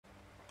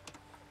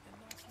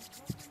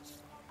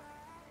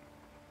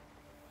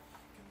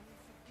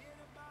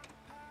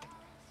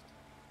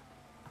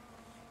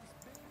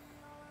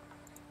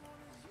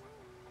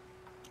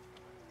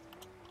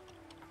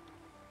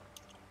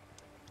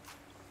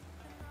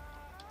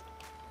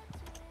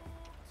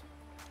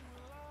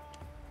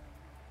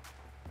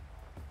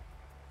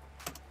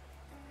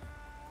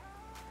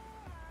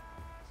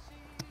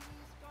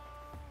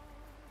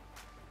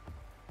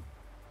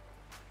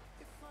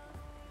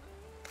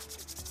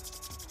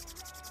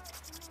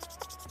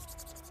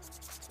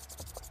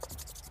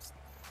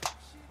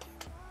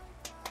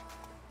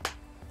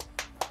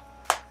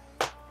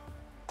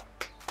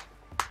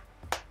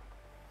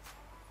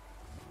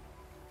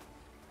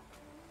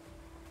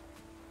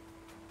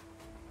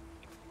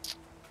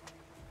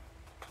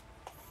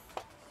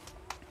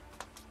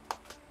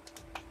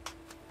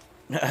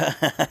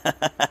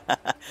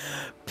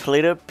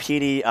Toledo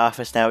PD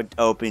office now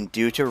open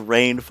due to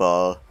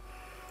rainfall.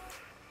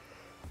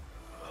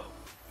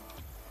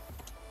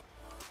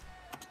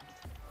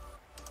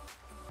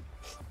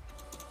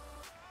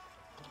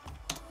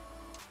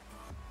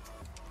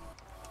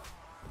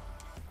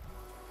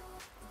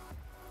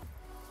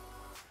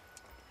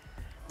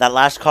 That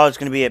last call is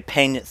going to be at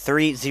ping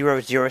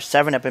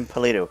 3007 up in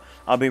Toledo.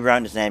 I'll be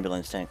around as an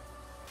ambulance tank.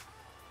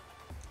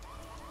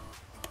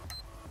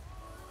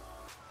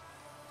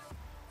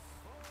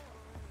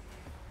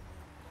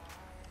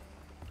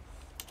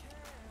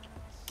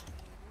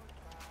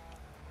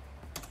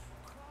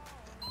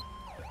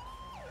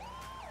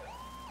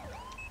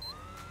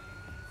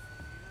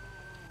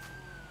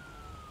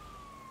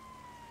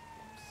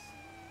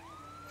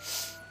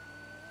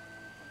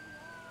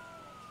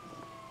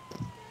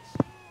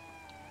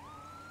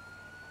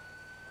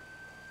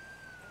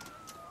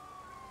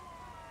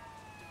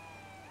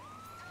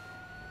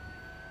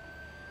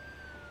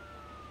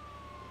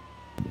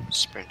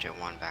 Sprinter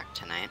 1 back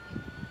tonight.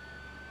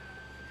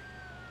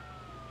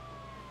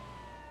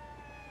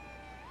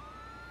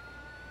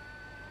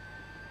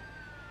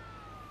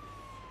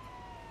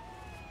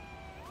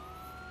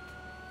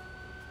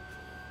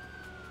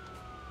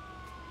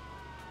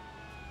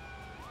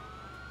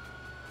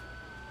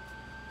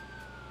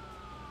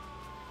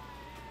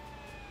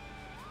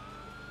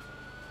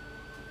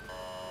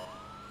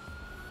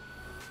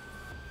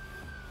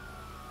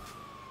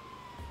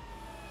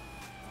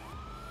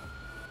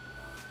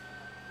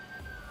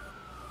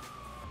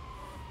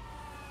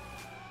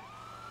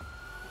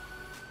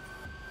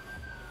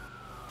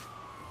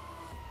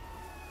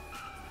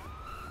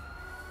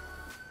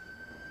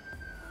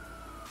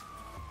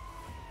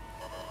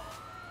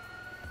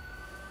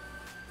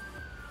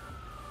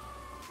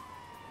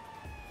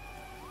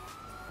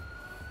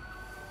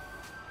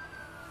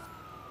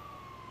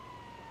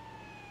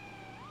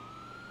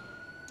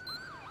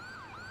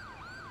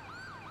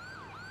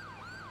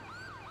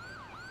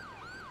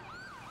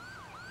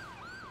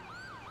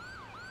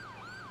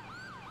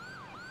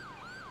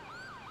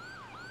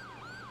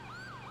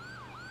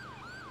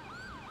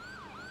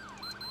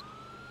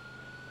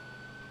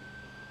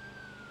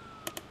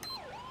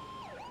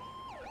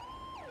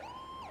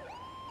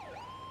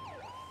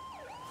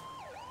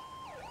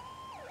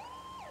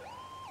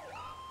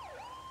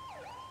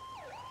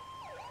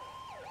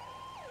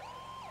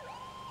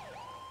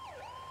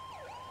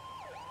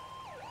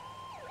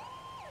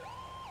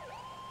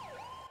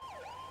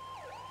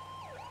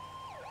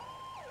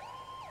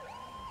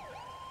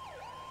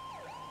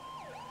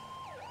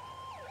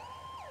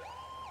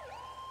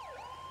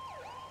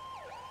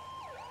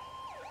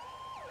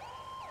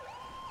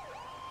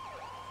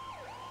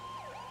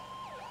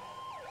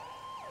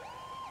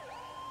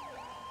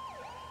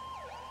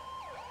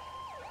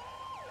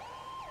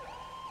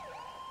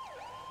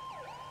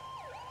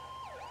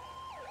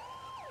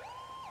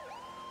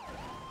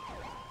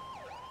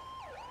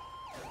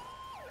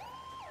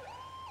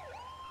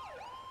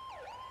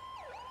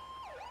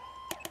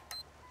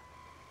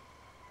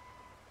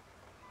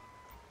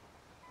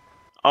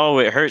 Oh,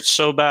 it hurts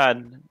so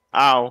bad.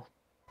 Ow.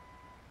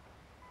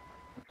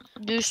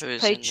 This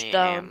Who's page in the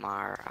down.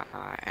 AMR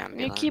Your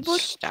ambulance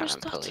keyboard down just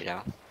in that.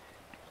 Toledo?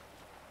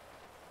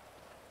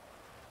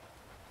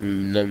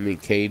 Let me,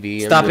 Katie.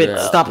 Stop it!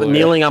 Stop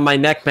kneeling on my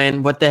neck,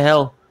 man. What the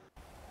hell?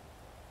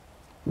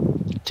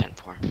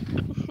 10-4.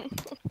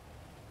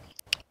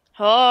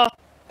 Oh,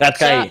 That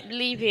sir, guy.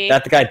 leave here.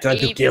 That guy tried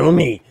to Leave. kill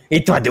me.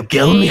 He tried to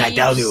kill me. I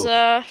tell Leave, you.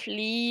 sir,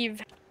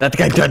 leave. That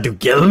guy tried to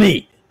kill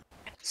me.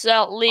 Sir,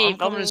 I'm leave.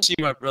 coming to see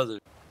my brother.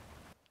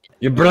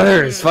 Your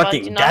brother is but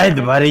fucking you're not dead,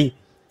 gonna- buddy.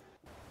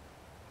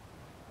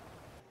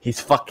 He's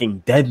fucking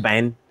dead,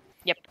 man.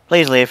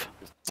 Please leave.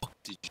 What the fuck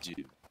did you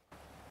do?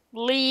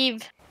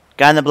 Leave.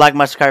 Guy in the black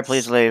muscle car,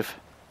 please leave.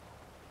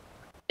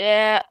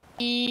 Yeah,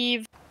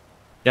 leave.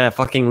 Yeah,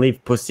 fucking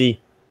leave, pussy.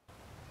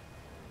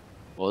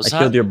 What was I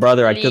killed your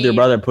brother. I killed your Leave.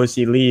 brother,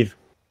 pussy. Leave.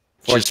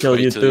 Before Just I kill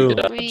wait you till you too.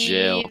 get out of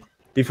jail. Leave.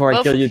 Before I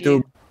Both kill you of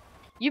you. too.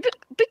 You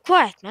be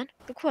quiet, man.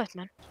 Be quiet,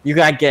 man. You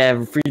gotta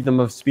get freedom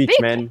of speech,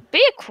 man.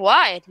 Be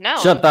quiet. No,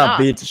 Shut I'm up, not.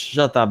 bitch.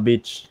 Shut up,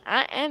 bitch.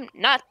 I am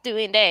not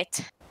doing that.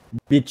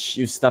 Bitch,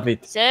 you stop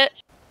it. Sir.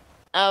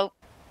 Oh.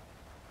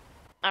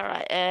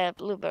 Alright,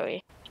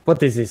 Blueberry.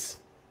 What is this?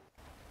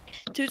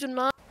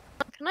 229.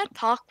 Can I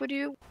talk with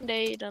you one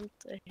day? Don't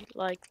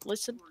like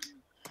listen.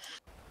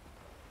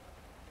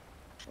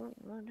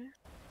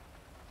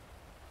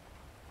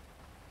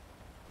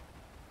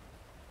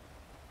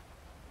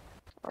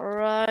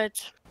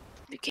 Alright.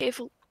 Be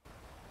careful.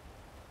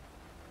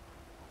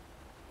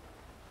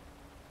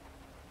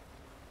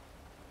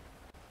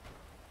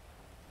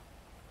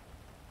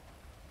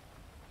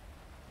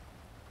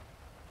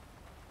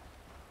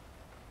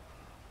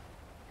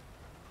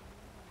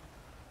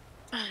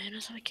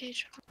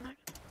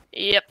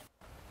 Yep.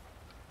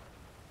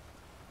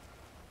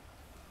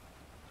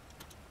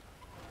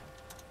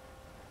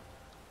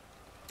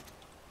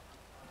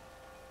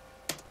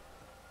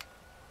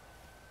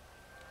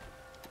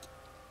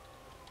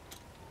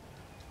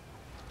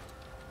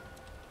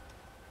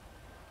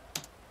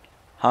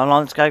 How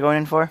long is this guy going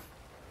in for?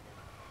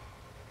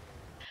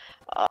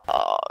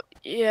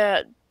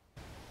 Yeah,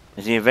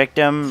 Is he a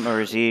victim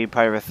or is he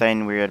part of a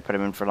thing where you had to put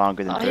him in for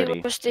longer than he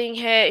 30? was staying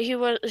here. He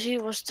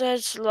was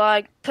just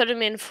like put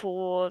him in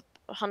for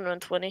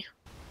 120.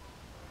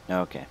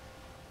 Okay.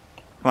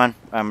 Come on,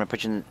 I'm gonna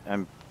put you in. I'm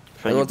I'm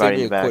putting your gonna body take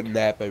in me the a back. quick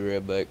nap and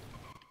real back.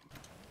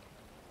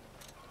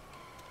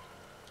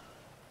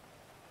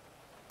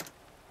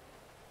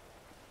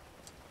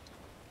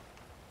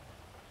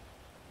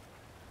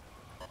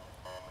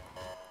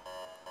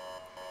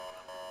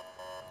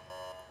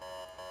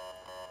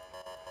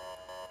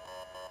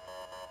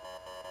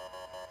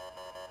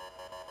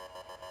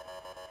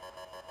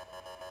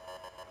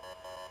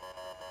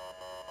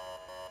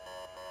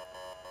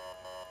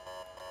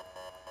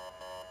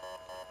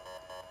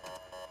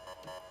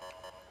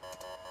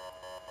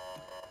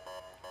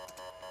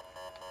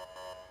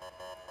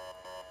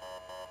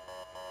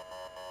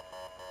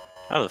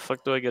 How the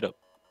fuck do I get up?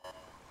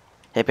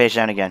 Hit page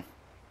down again.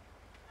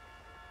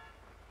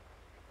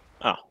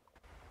 Oh.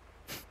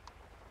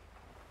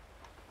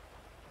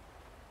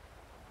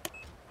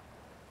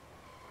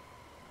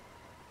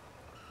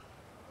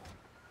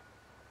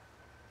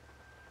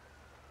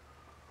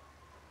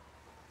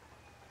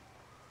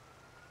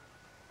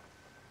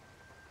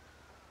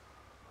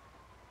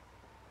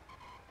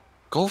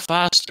 Go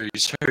faster,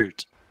 he's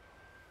hurt.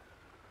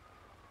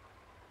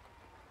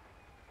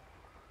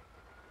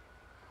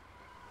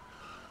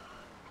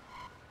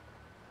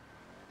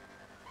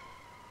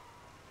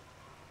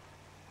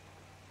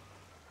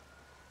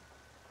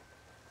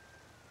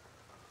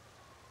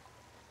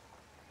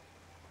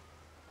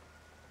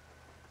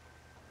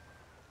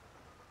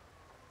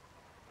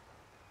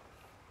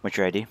 What's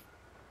your ID?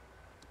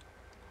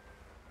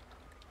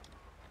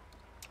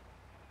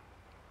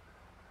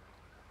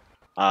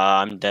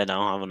 I'm dead, I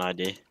don't have an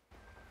ID.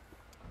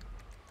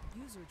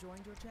 User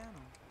joined your channel.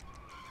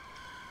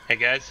 Hey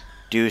guys,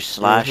 Do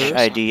slash Mhm.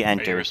 ID are you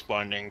enter.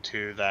 responding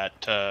to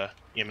that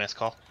EMS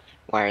call?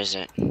 Where is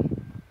it?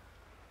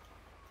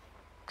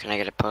 Can I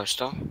get a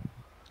postal?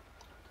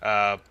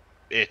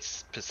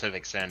 It's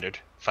Pacific Standard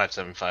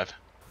 575.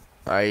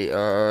 Alright,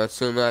 as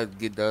soon as I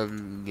get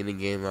done getting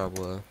game, I'll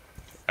All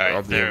I'll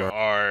right, be in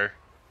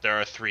there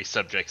are 3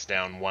 subjects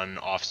down, 1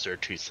 officer,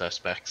 2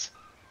 suspects.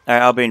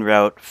 Alright, I'll be en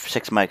route.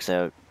 6 mics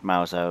out.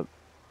 Miles out.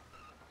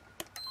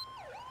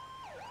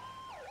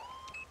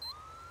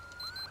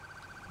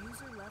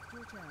 User left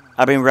your channel.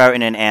 I'll be en route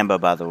in an ambo,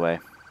 by the way.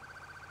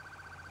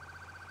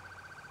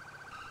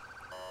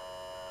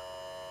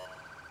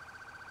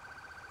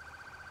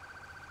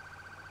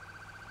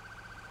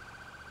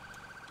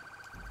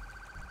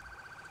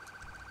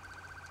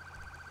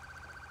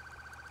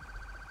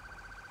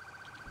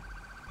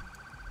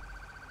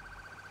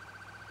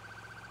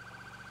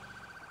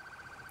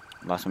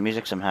 Lost my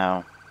music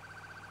somehow.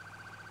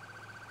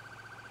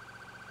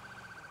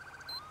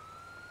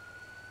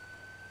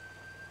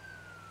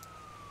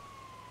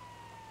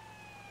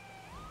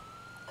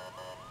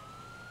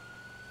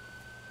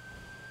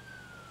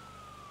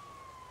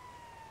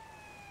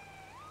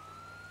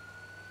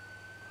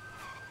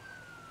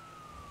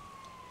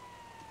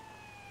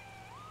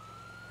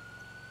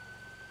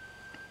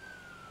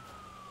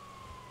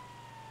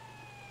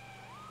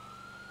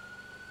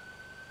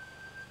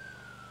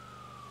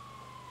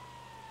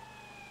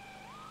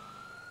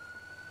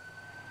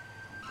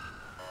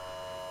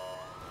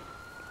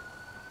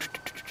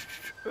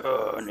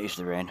 Oh, needs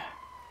the rain.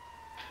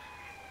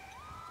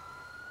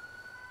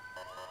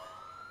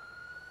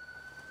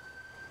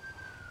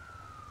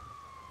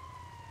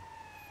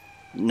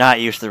 Not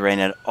used to the rain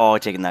at all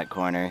taking that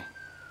corner.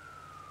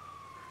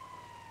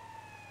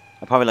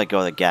 I'll probably let go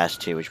of the gas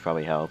too, which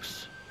probably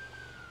helps.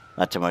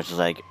 Not too much as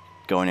like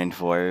going in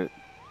for it.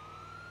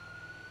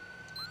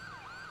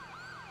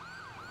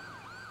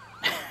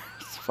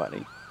 It's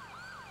funny.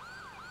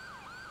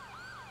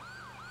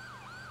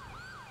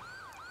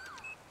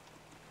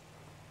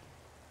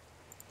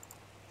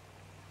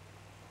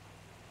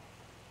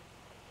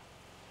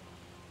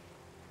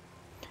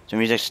 So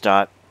music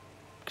stopped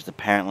because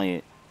apparently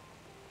I'm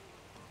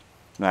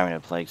not gonna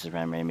play because it's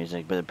random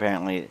music, but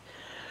apparently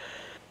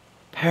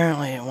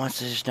it wants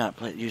to just not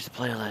use the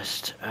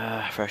playlist.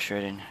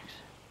 Frustrating.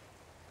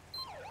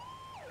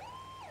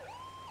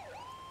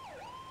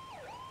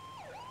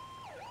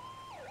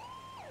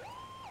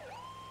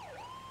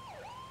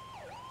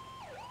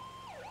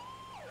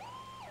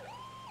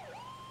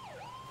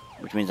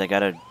 Which means I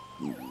gotta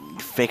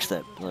fix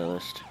that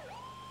playlist.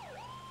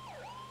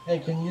 Hey,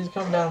 can you just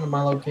come down to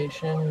my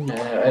location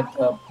at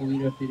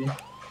Polito PD?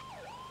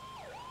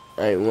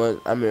 Alright,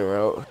 I'm in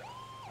route.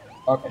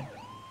 Okay.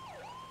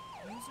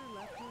 User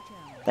left your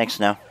channel. Thanks,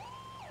 Snow.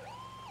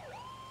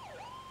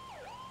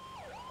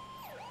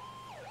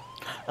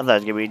 I thought it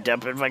was gonna be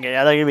dumping fucking.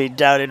 I thought it was gonna be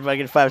down in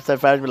fucking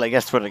 575. But like, I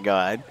swear to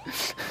God.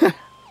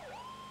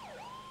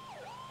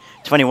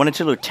 It's funny when it's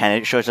a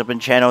lieutenant shows up in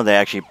channel, they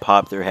actually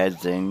pop their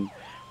heads in,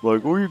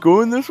 like, "Oh, you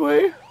going this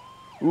way?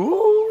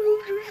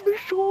 Ooh,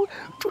 special."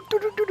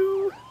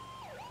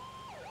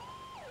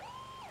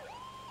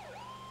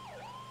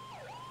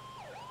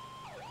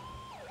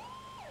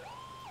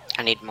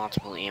 I need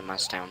multiple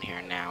EMS down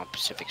here now.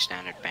 Pacific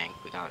Standard Bank.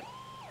 We got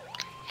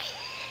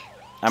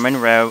I'm en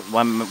route,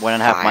 1.5 5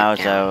 miles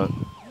down. out.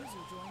 User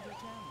joined your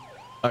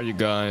channel. Are you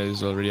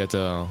guys already at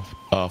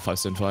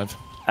 575?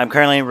 I'm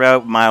currently en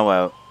route, mile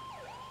out.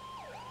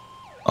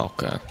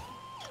 Okay.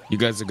 You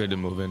guys are good to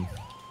move in.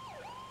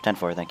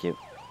 10-4, thank you.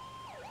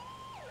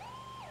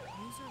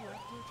 User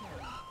left your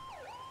channel.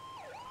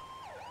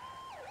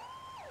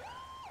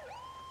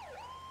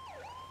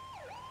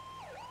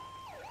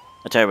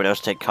 I tell everybody else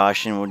to take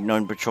caution when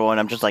no patrol, and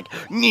I'm just like,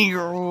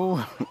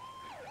 Neo.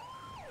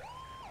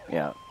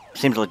 Yeah,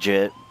 seems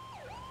legit.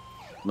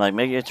 Like,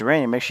 maybe it's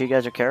raining. Make sure you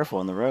guys are careful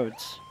on the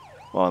roads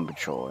while on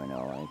patrol. You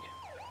know, like.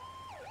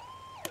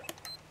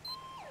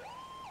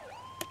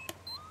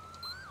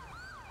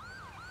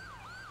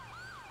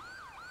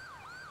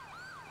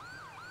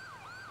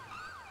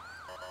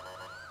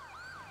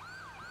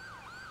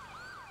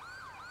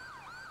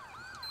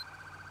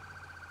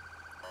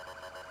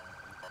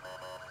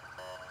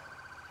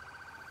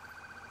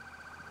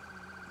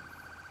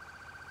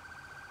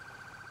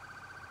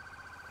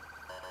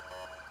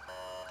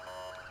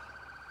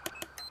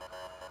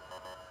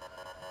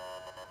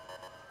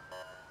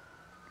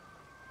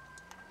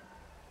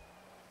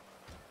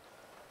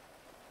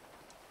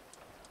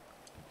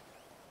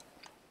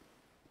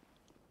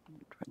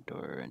 Front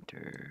door,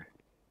 enter.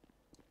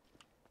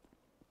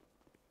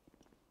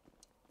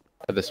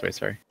 This way,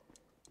 sorry.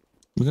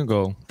 We can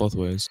go both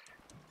ways.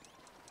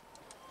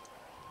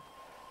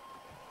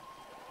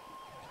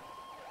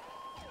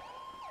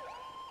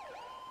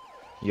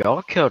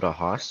 Y'all killed a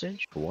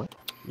hostage? What?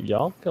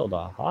 Y'all killed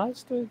a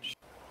hostage?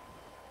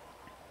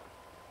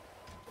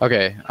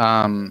 Okay,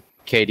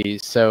 Katie,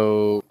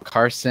 so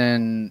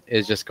Carson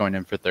is just going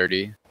in for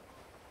 30.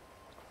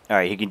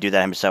 Alright, he can do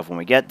that himself when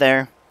we get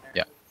there.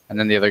 Yeah. And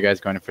then the other guy's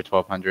going in for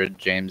 1200,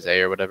 James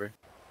A or whatever.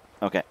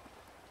 Okay.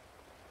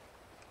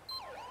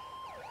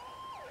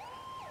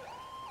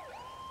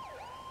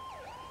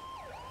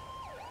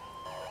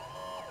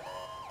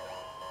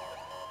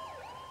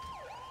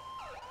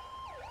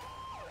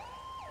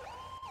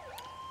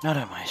 Not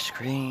on my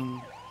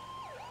screen.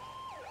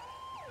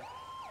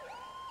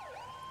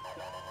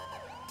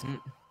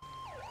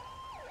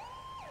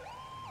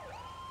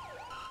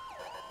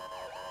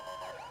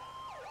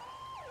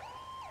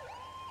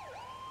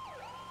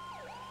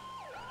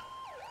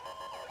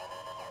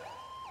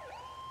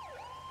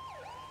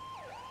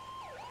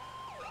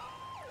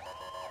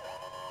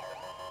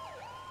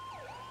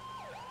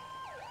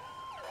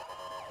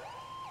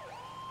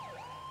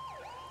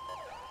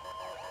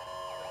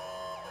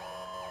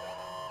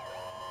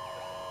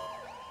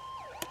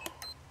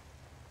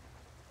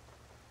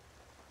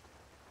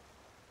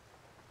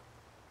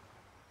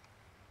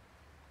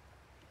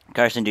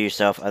 Carson, do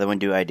yourself. Other one,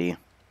 do ID.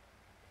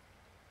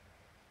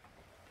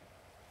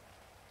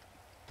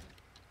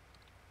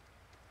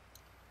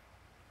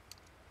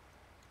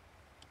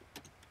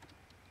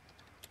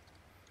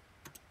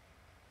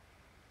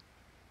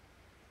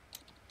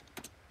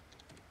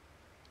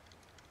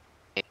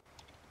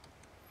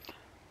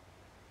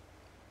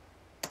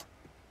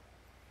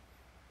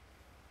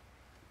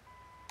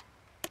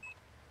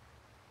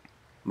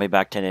 Way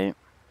back 10-8.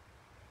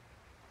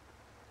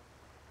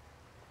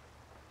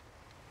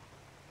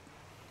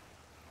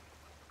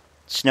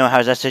 Snow,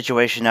 how's that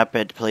situation up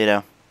at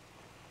Toledo?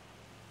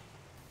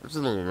 It's a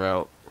little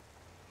route.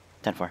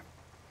 10-4.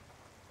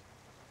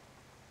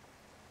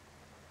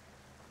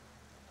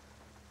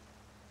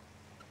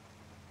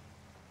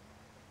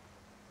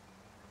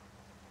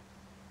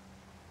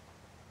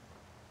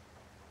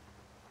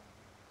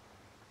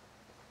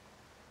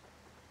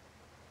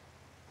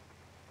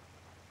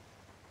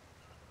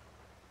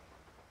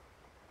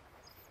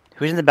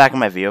 Who's in the back of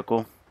my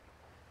vehicle?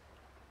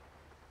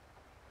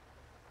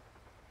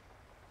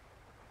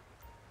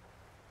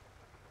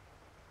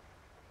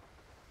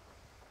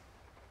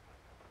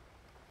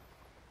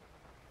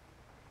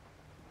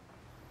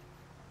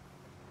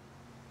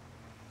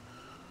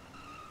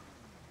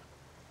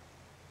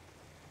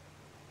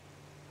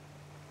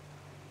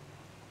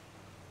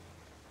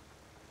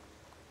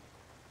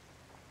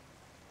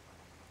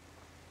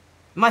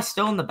 Am I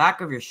still in the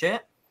back of your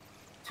shit?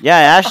 Yeah,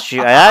 I asked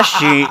you. I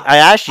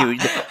asked you.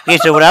 Okay,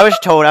 so what I was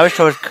told.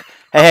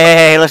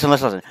 Hey, listen.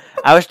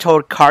 I was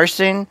told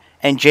Carson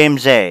and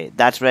James A.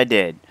 That's what I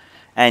did.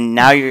 And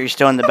now you're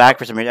still in the back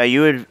for some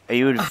reason.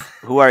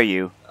 Who are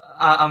you?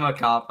 I'm a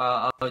cop.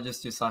 I'll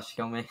just do slash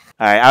kill me.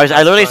 Alright,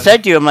 I literally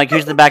said to you, I'm like,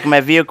 who's in the back of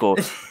my vehicle?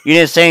 You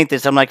didn't say anything,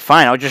 so I'm like,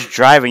 fine, I'll just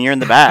drive and you're in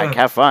the back.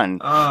 Have fun.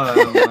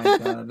 Oh my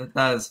god,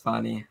 that is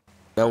funny.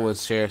 That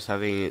was Sheriff's. I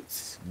think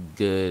it's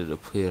good to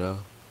put it off.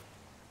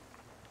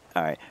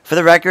 Alright. For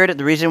the record,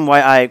 the reason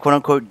why I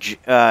quote-unquote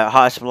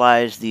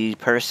hospitalized the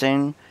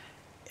person,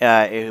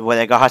 where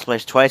they got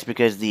hospitalized twice,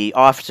 because the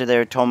officer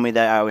there told me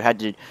that I had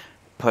to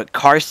put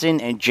Carson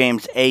and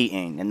James A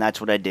in, and that's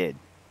what I did.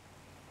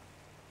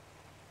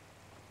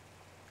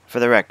 For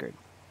the record.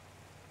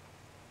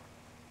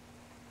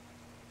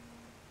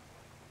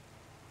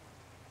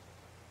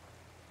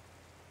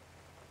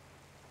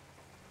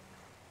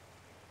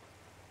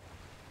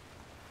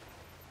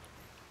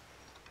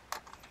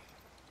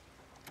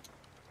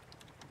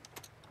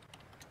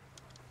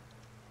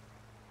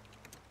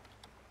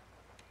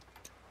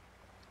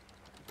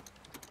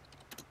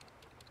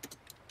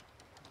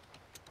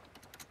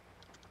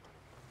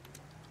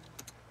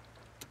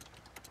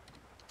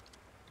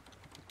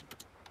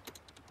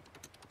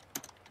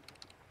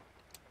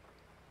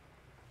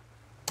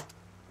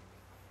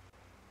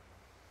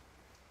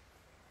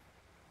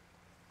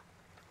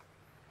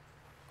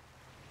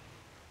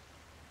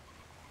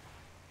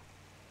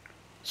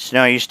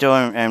 Snow, are you still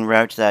en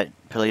route to that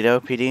Polito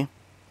PD?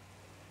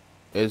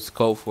 It's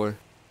code for.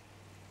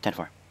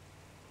 10-4.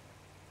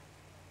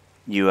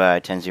 You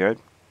 10-0'd?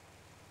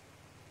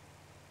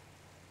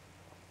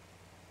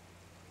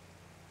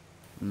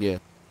 Yeah.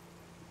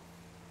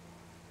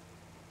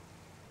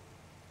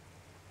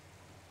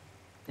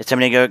 Did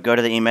somebody go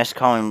to the EMS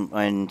call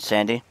in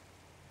Sandy?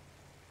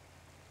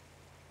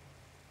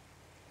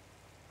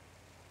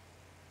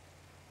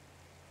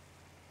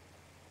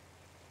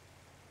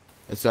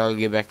 It's time to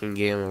get back in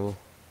game mode.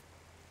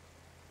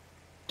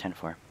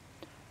 10-4.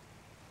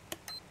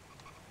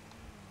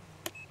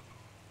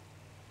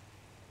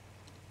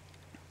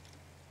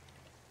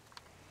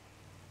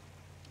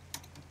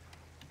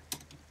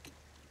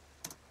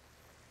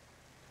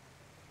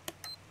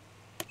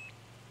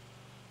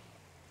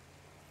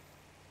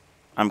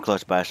 I'm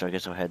close by, so I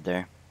guess I'll head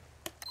there.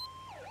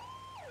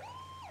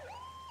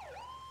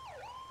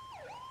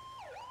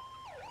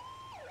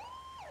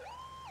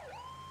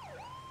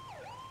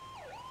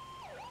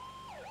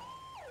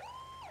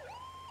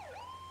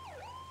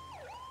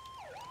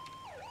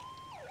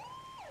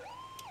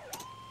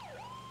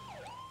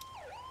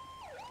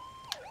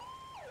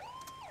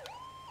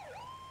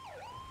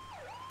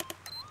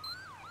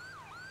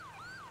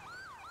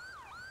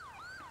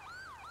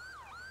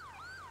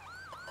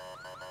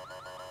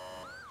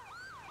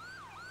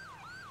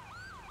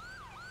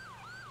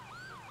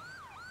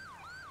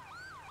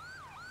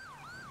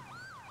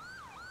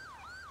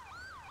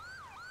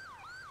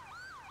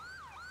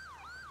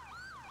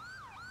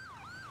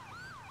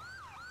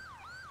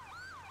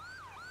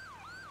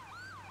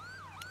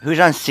 Who's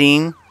on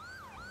scene?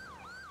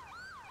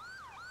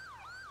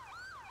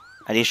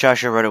 ID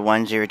Shasha wrote a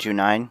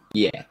 1029.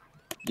 Yeah.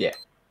 Yeah.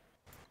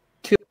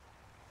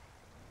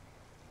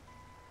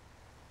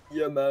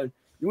 Yeah, man.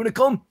 You wanna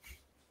come?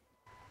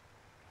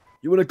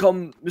 You wanna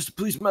come, Mr.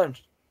 Policeman?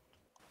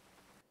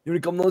 You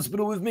wanna come to the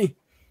hospital with me?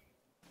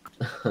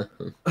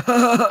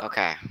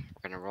 Okay,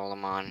 we're gonna roll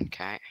him on.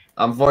 Okay.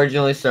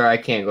 Unfortunately, sir, I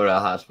can't go to the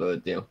hospital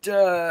with you.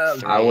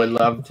 Damn. I would Three,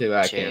 love to,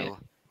 I 2, can't.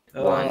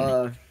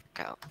 1,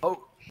 go.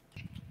 Oh.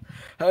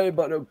 Hey,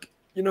 but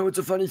you know, it's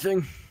a funny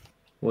thing.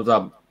 What's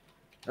up?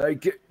 Hey,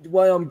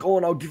 while I'm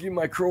going, I'll give you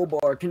my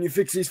crowbar. Can you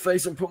fix his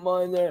face and put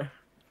mine there?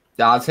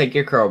 I'll take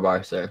your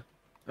crowbar, sir.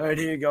 All right,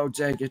 here you go.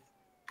 Take it.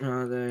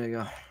 Oh, there you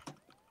go.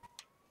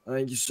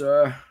 Thank you,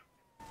 sir.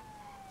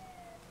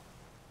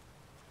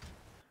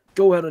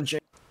 Go ahead and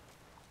change.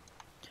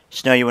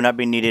 Snow, you will not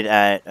be needed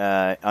at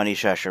on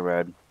East Shasha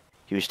Road.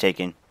 He was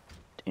taken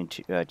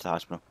into to the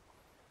hospital.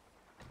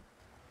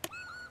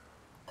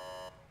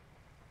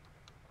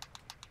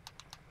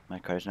 My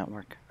car's not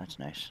work. That's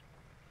nice.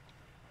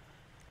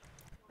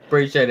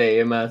 Appreciate it,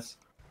 EMS.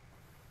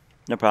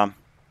 No problem.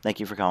 Thank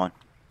you for calling.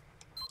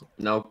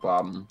 No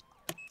problem.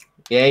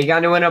 Yeah, he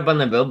kind of went up on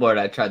the billboard.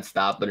 I tried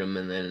stopping him,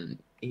 and then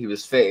he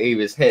was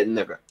hitting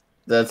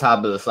the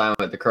top of the sign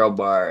with the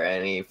crowbar,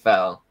 and he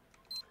fell.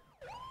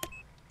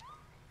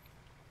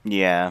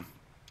 Yeah.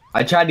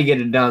 I tried to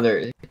get it down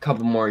there, a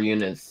couple more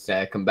units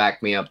that can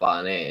back me up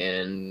on it,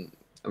 and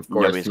of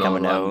course, Nobody's no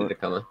one coming wanted out. to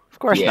come in. Of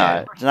course Yeah.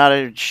 not. It's not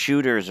a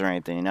shooters or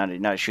anything.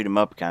 Not shoot 'em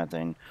up kind of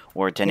thing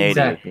or a 1080.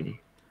 Exactly.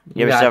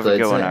 You have yourself a Exactly.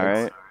 good one, all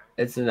right?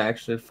 It's an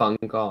actually fun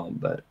call,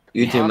 but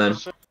you Yeah. too, man.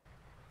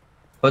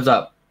 What's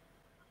up?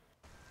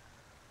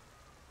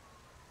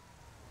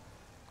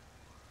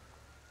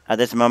 At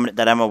this moment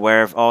that I'm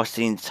aware of, all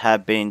scenes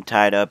have been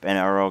tied up and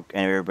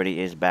everybody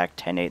is back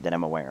 10-8 that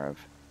I'm aware of.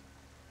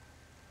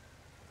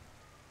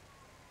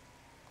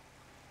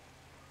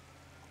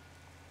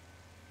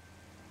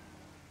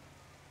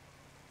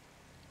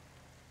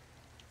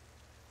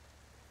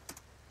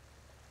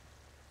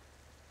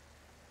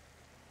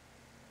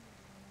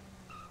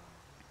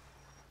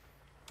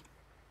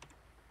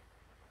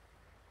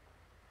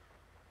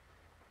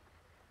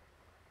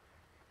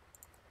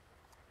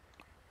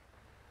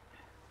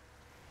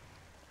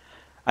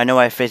 I know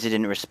why Fizzy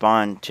didn't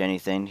respond to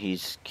anything. He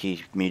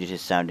muted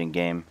his sound in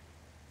game.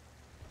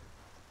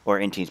 Or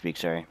in TeamSpeak,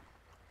 sorry.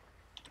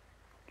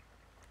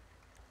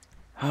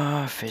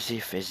 Ah, Fizzy,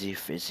 Fizzy,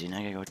 Fizzy. Now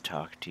I gotta go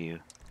talk to you.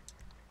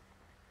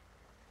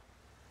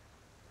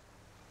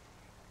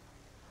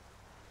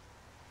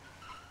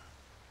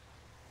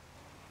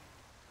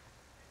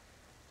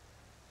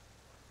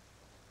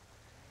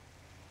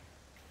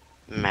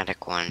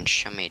 Medic 1,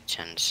 show me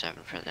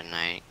 10-7 for the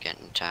night.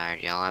 Getting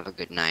tired. Y'all have a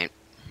good night.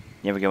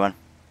 You have a good one.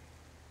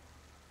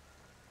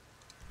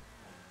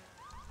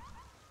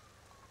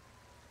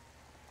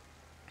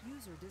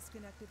 User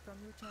disconnected from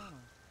your channel.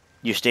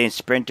 You stay in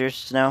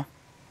Sprinters now?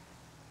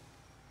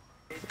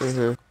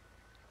 Mm-hmm.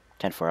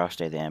 10-4, I'll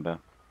stay the Ambo.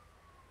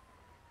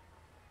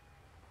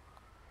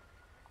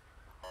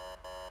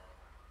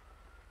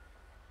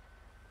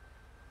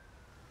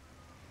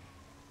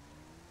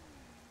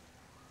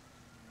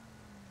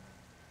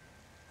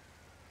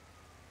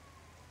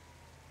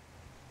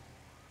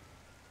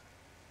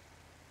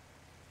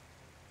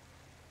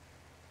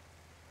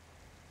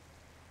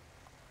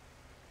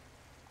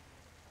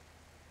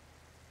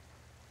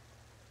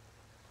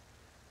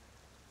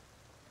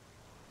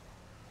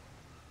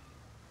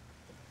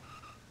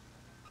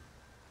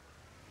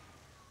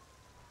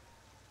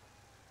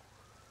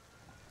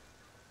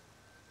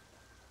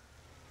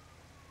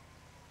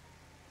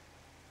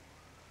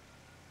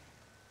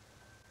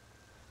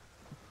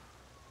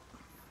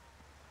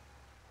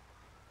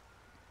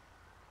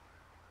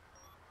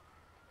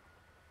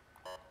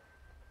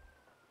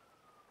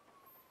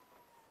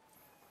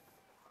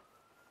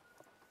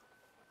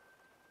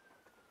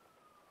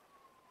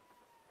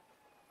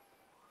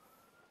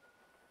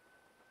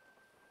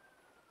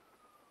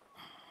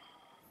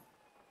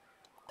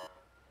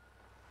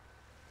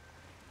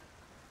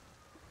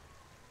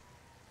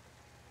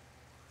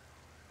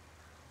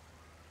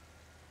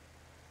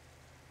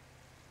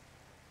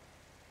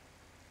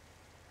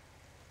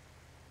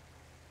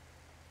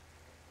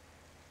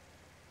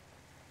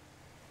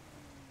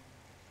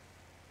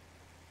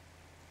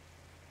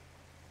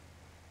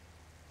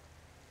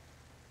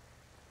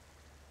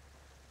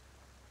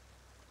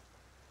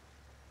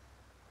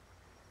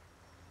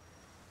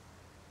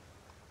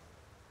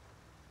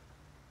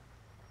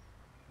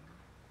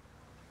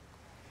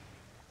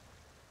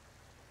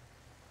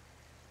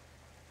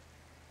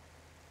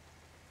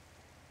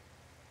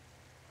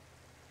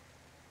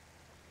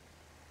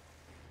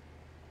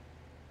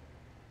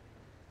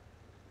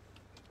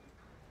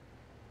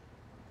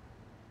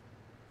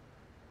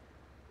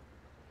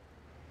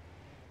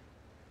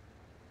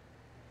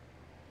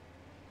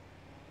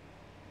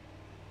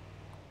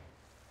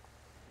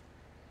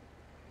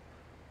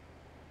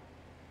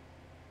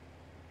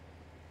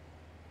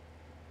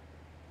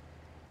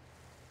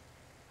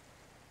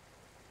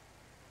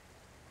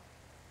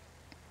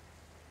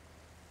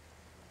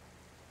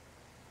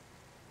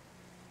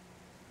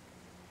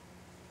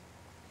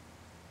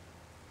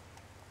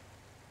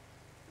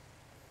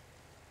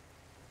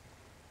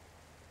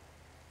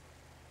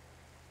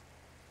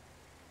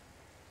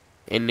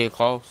 Indian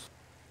calls.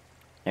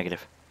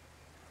 Negative.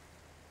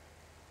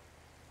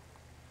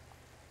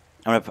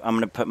 I'm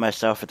gonna put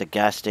myself at the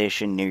gas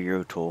station near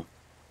your tool.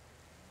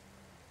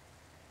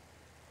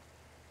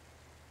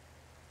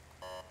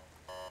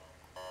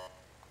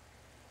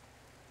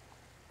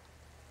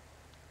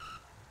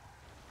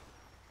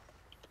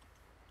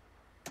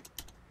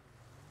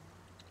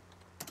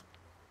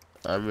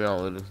 I'm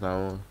out with this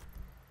now.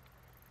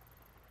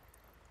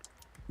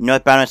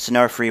 Northbound at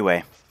Sonora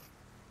Freeway.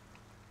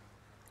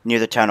 Near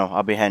the tunnel.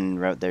 I'll be heading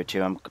right there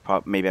too.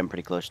 Maybe I'm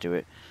pretty close to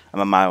it. I'm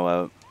a mile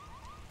out.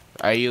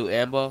 Are you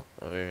Ambo?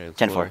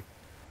 10-4.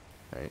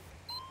 Alright.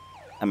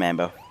 I'm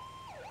Ambo.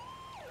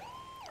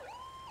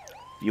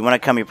 If you want to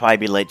come, you'll probably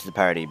be late to the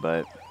party,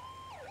 but...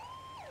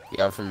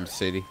 Yeah, I'm from the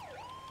city.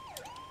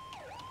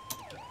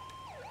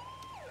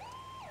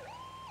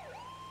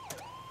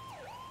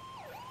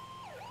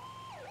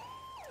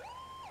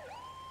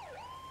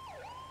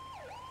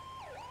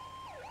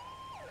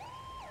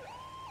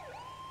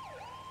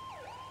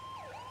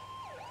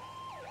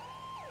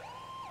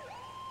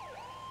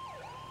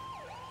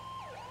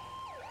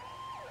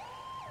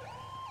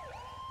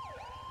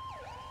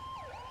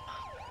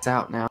 It's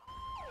out now.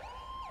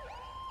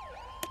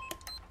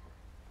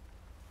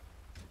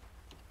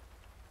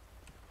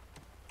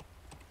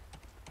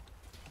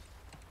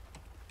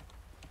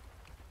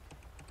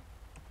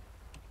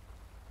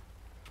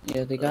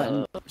 Yeah, they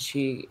got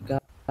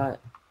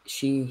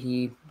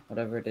he,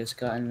 whatever it is,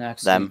 got in an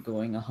accident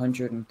going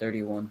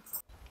 131.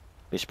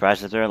 Be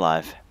surprised if they're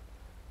alive. Is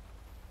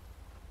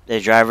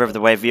the driver of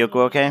the white vehicle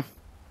okay?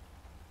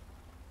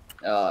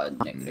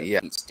 Negative.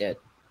 Yeah. He's dead.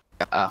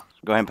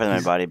 Go ahead and put him in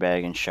a body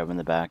bag and shove him in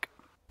the back.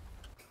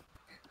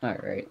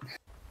 Alright.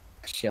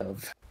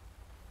 Shove.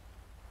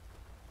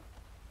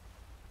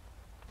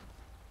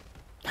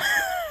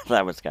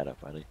 That was kind of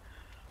funny.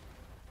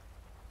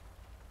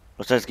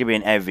 Looks like it's gonna be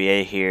an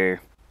FVA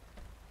here.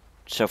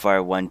 So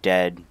far, one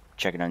dead.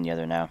 Checking on the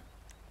other now.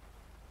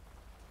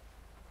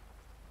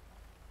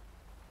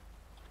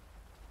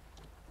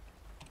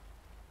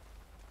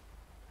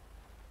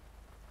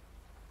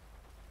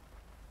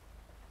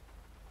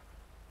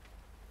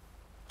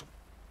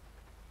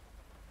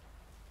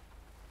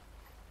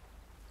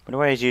 Wonder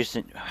why he's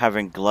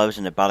having gloves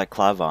and a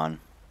balaclava on.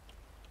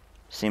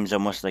 Seems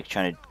almost like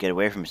trying to get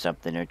away from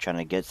something or trying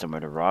to get somewhere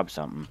to rob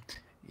something.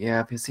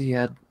 Yeah, because he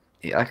had,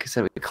 like I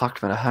said, we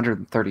clocked him at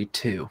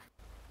 132.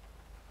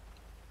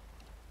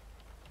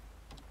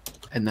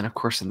 And then, of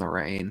course, in the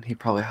rain, he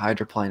probably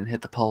hydroplaned and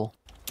hit the pole.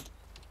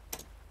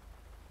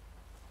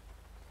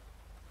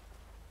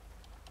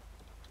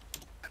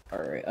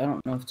 Alright, I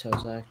don't know if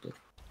Tell's active.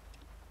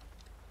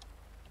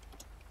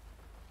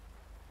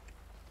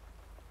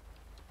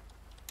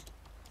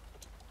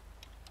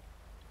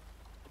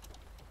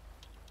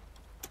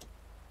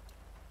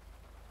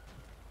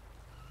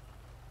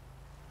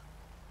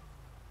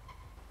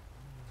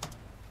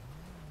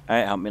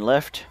 Alright, help me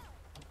lift.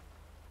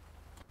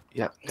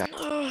 Yep, got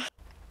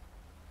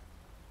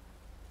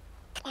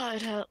Oh,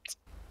 it hurts.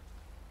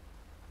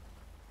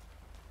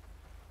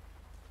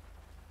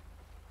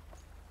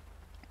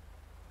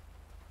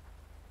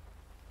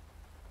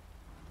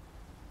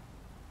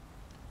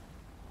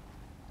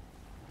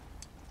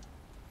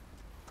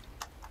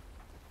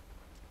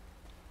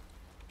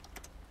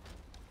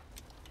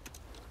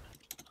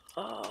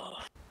 Oh.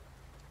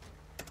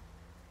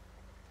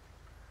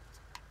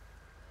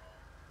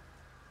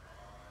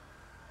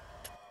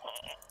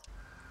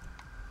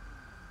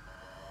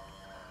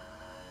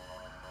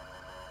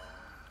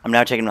 I'm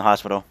now taking him to the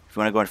hospital. If you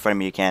want to go in front of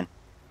me, you can.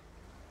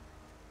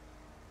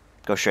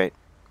 Go straight.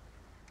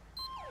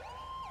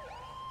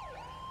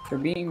 For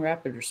being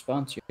rapid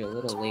response, you're a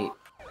little late.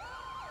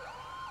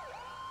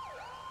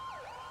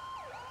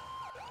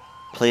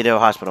 Toledo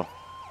Hospital.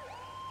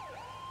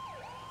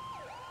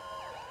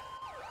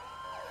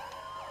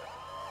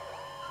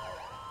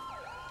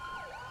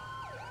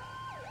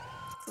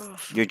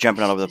 You're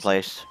jumping all over the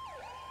place.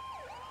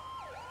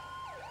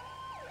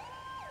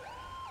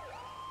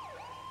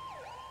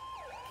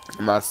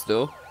 Am I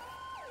still?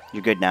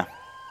 You're good now.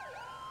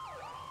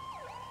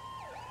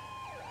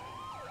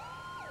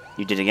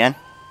 You did again?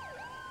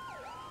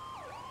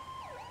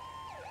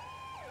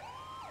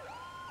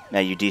 Now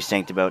you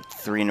desynced about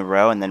 3 in a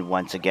row and then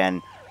once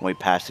again when we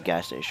passed the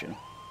gas station.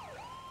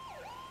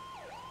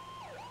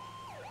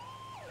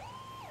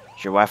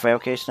 Is your Wi-Fi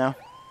okay now?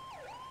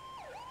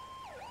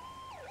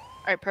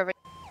 Alright, perfect.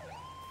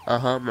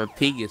 Uh-huh, my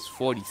ping is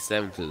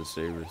 47 to the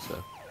server,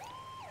 so.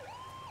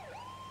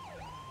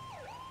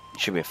 You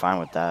should be fine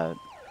with that.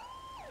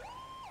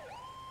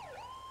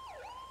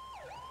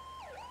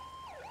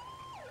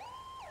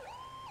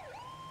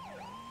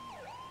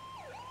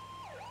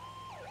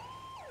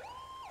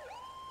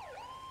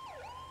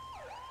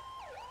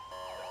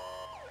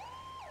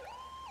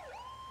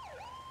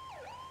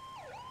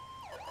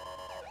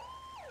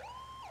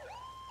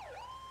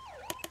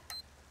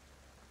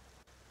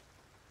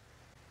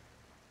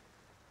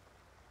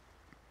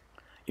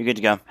 You're good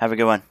to go. Have a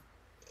good one.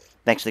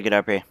 Thanks for the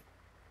good RP.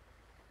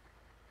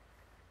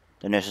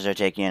 The nurses are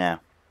taking you now.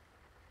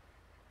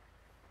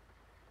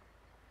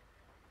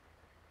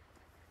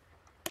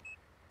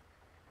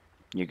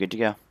 You're good to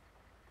go.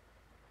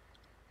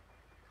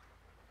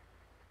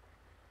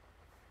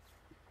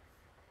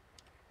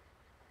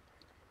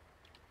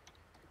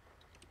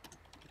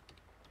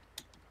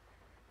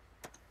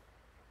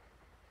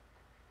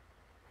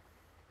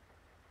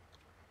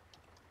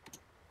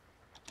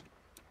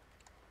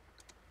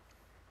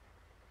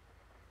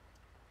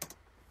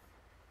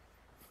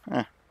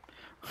 Huh.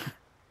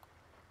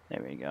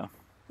 There we go.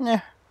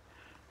 Yeah.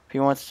 If he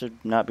wants to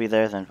not be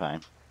there, then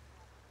fine.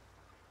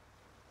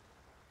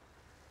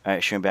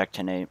 Alright, shoot him back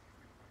 10-8.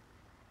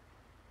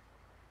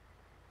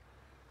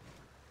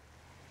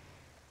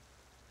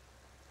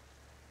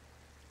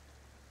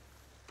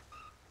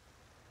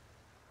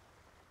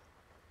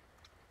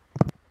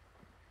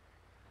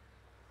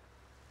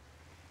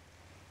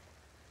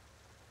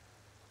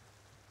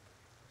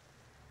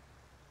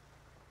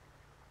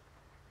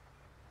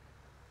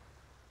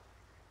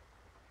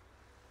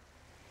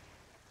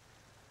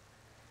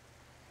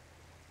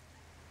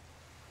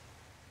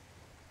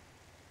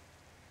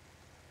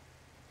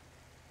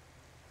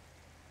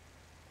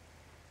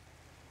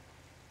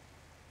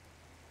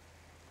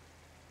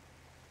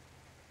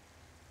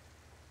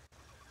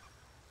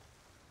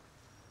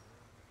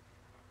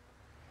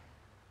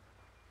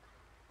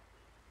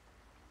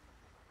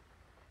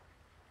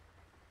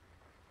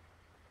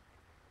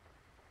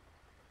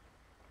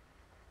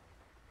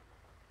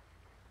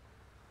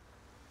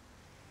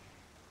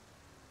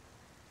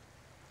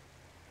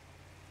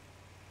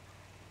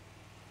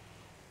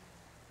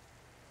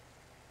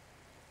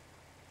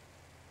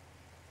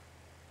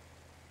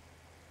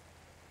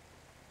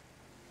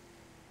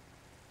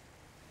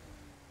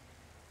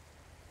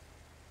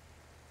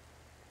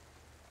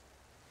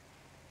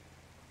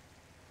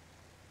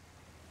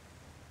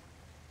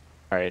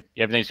 All right,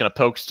 everything's gonna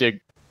poke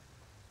stick.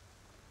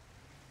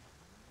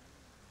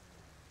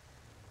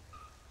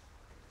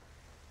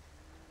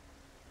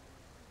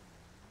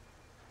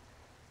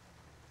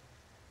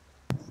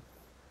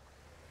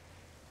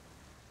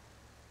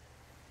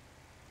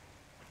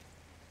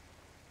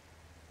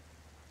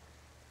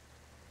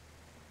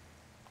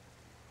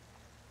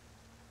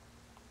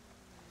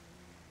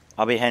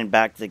 I'll be heading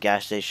back to the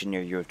gas station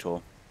near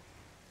Eurotool.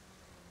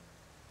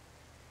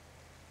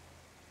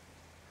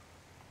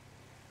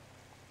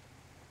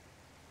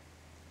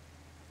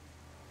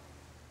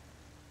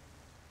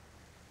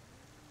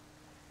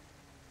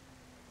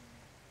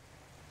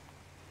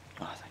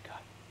 Oh, thank God.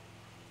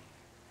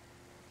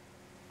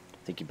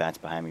 I think he bats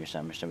behind me or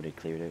something, or somebody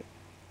cleared it.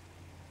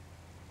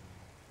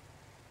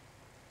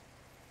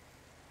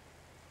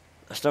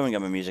 I still haven't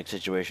got my music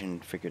situation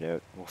figured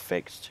out or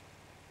fixed.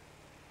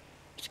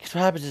 Because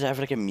what happens is I have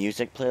like a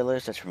music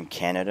playlist that's from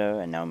Canada,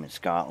 and now I'm in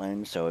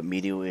Scotland, so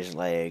immediately is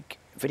like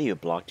video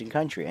blocked in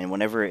country, and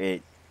whenever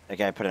it,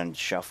 like I put it on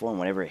shuffle, and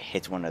whenever it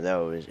hits one of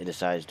those, it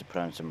decides to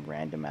put on some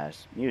random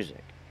ass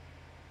music.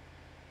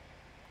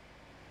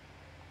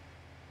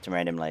 Some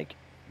random like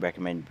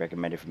recommended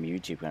from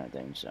YouTube kind of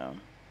thing, so.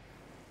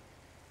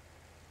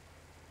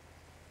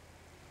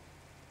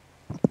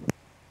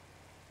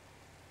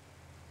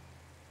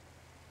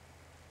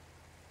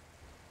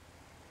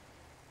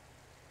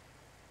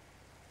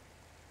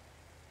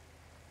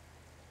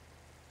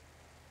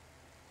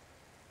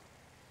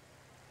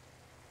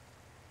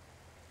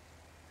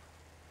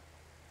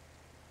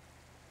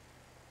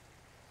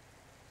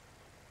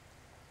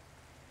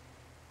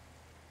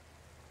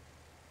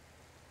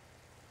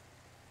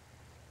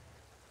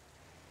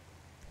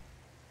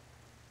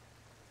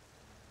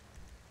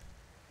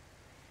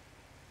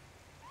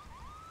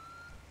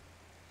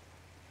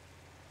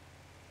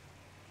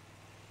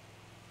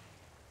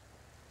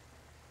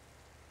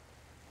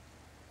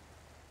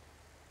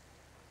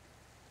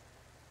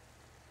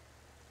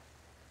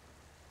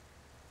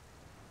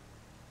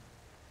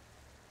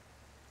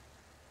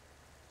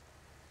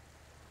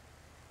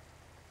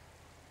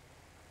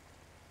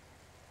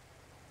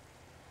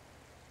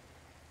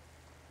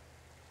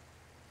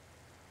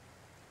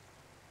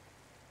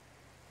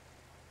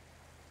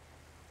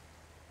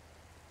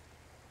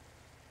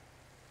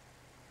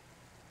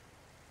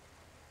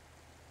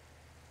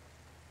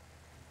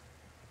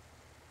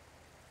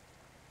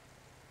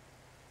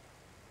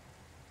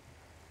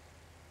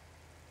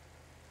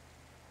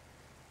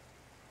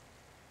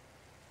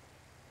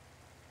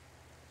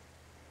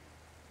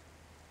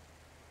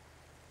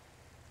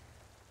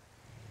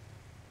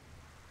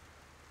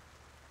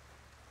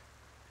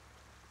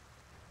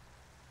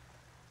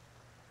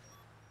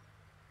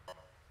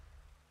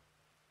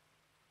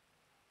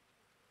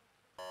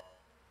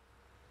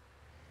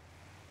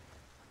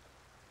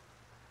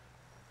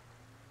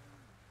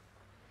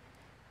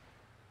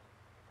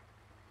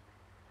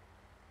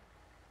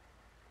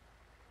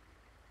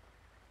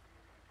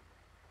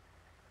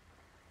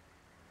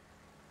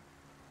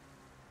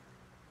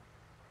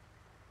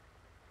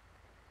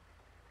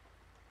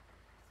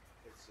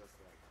 It's just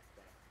like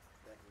that.